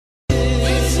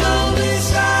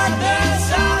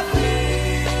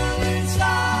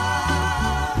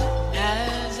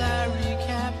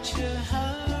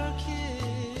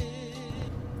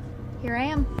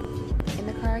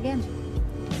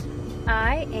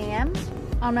am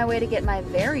on my way to get my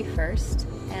very first,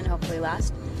 and hopefully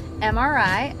last,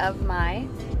 MRI of my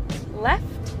left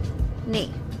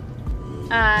knee.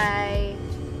 I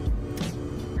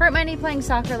hurt my knee playing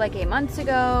soccer like 8 months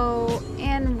ago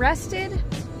and rested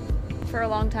for a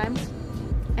long time,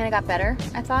 and it got better,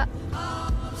 I thought.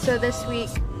 So this week,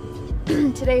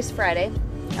 today's Friday,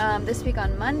 this week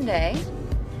on Monday,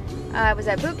 I was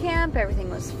at boot camp, everything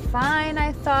was fine,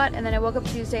 I thought, and then I woke up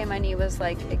Tuesday and my knee was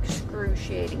like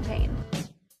excruciating pain.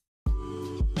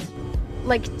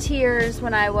 Like tears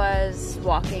when I was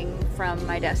walking from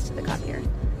my desk to the copier.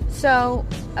 So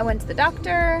I went to the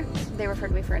doctor, they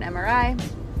referred me for an MRI,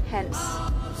 hence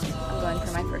I'm going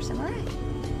for my first MRI.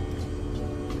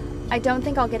 I don't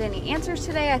think I'll get any answers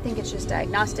today, I think it's just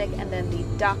diagnostic, and then the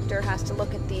doctor has to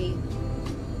look at the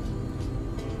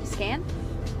scan,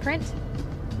 print.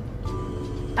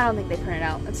 I don't think they print it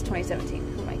out. It's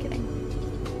 2017. Who am I kidding?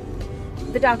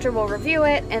 The doctor will review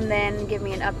it and then give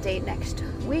me an update next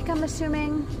week, I'm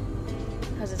assuming.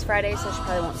 Because it's Friday, so she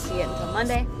probably won't see it until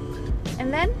Monday.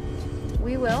 And then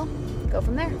we will go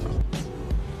from there.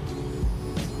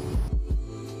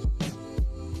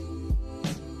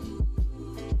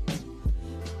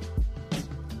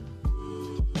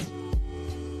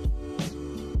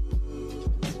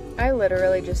 I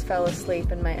literally just fell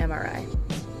asleep in my MRI.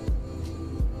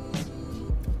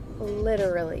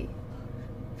 Literally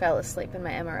fell asleep in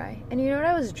my MRI. And you know what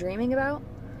I was dreaming about?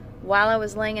 While I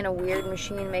was laying in a weird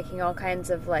machine making all kinds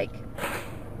of like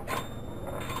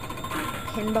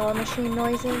pinball machine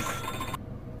noises.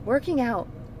 Working out.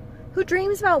 Who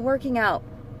dreams about working out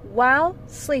while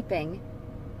sleeping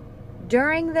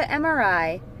during the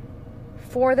MRI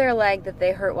for their leg that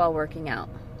they hurt while working out?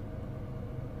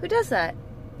 Who does that?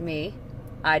 Me.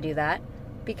 I do that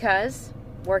because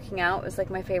working out is like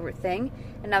my favorite thing,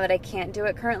 and now that I can't do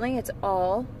it currently, it's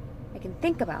all I can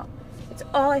think about. It's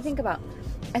all I think about.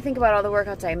 I think about all the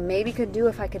workouts I maybe could do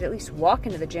if I could at least walk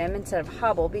into the gym instead of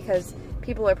hobble, because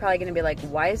people are probably going to be like,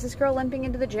 why is this girl limping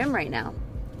into the gym right now?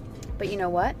 But you know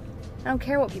what? I don't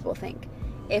care what people think.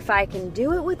 If I can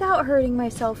do it without hurting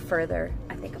myself further,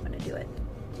 I think I'm going to do it.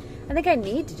 I think I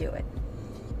need to do it.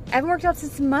 I haven't worked out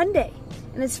since Monday,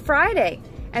 and it's Friday.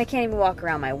 And I can't even walk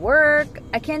around my work.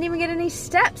 I can't even get any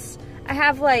steps. I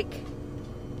have like,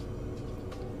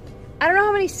 I don't know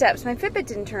how many steps. My Fitbit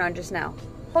didn't turn on just now.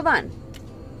 Hold on.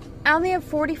 I only have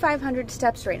 4,500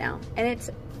 steps right now. And it's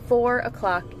 4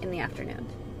 o'clock in the afternoon.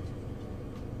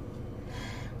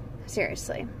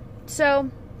 Seriously.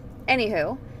 So,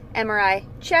 anywho, MRI,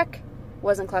 check.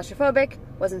 Wasn't claustrophobic.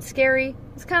 Wasn't scary. It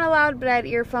was kind of loud, but I had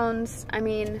earphones. I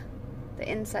mean,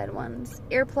 the inside ones.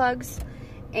 Earplugs.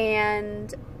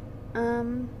 And,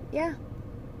 yeah,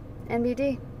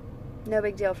 NBD. No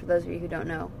big deal for those of you who don't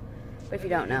know. But if you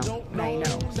don't know, now you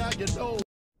know.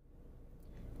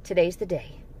 Today's the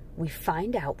day we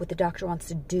find out what the doctor wants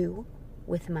to do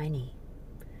with my knee.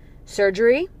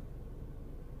 Surgery?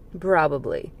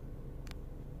 Probably.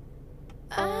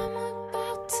 I'm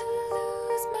about to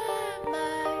lose my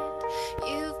mind.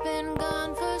 You've been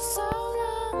gone for so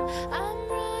long. I'm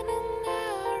running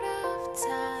out of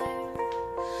time.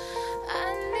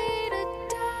 I need a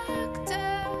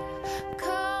doctor.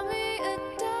 Call me a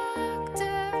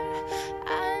doctor.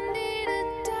 I need a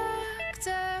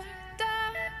doctor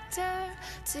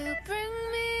to bring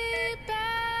me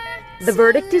back. The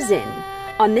verdict is in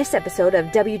on this episode of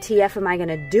WTF Am I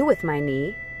Gonna Do With My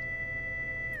Knee?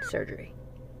 Surgery.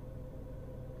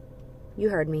 You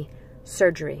heard me.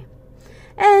 Surgery.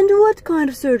 And what kind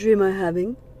of surgery am I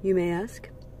having, you may ask?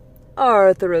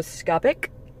 Arthroscopic.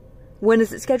 When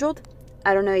is it scheduled?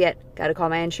 I don't know yet. Gotta call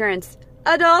my insurance.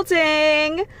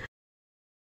 Adulting!